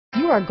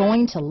are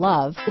going to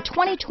love the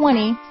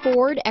 2020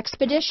 Ford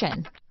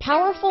Expedition.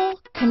 Powerful,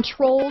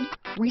 controlled,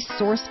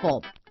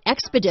 resourceful.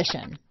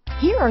 Expedition.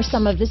 Here are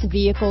some of this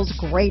vehicle's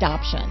great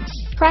options: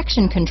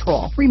 traction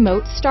control,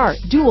 remote start,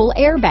 dual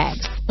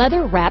airbags,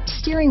 leather-wrapped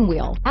steering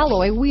wheel,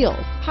 alloy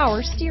wheels,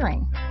 power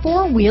steering,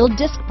 four-wheel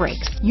disc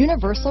brakes,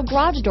 universal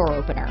garage door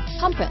opener,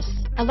 compass,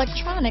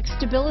 electronic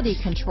stability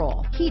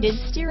control, heated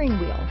steering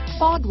wheel,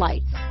 fog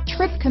lights,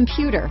 trip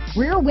computer,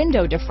 rear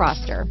window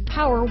defroster,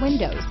 power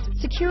windows,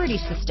 security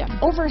system,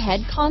 overhead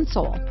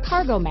console,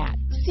 cargo mat,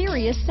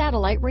 Sirius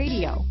satellite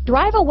radio.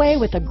 Drive away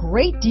with a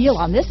great deal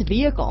on this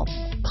vehicle.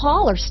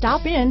 Call or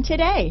stop in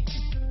today.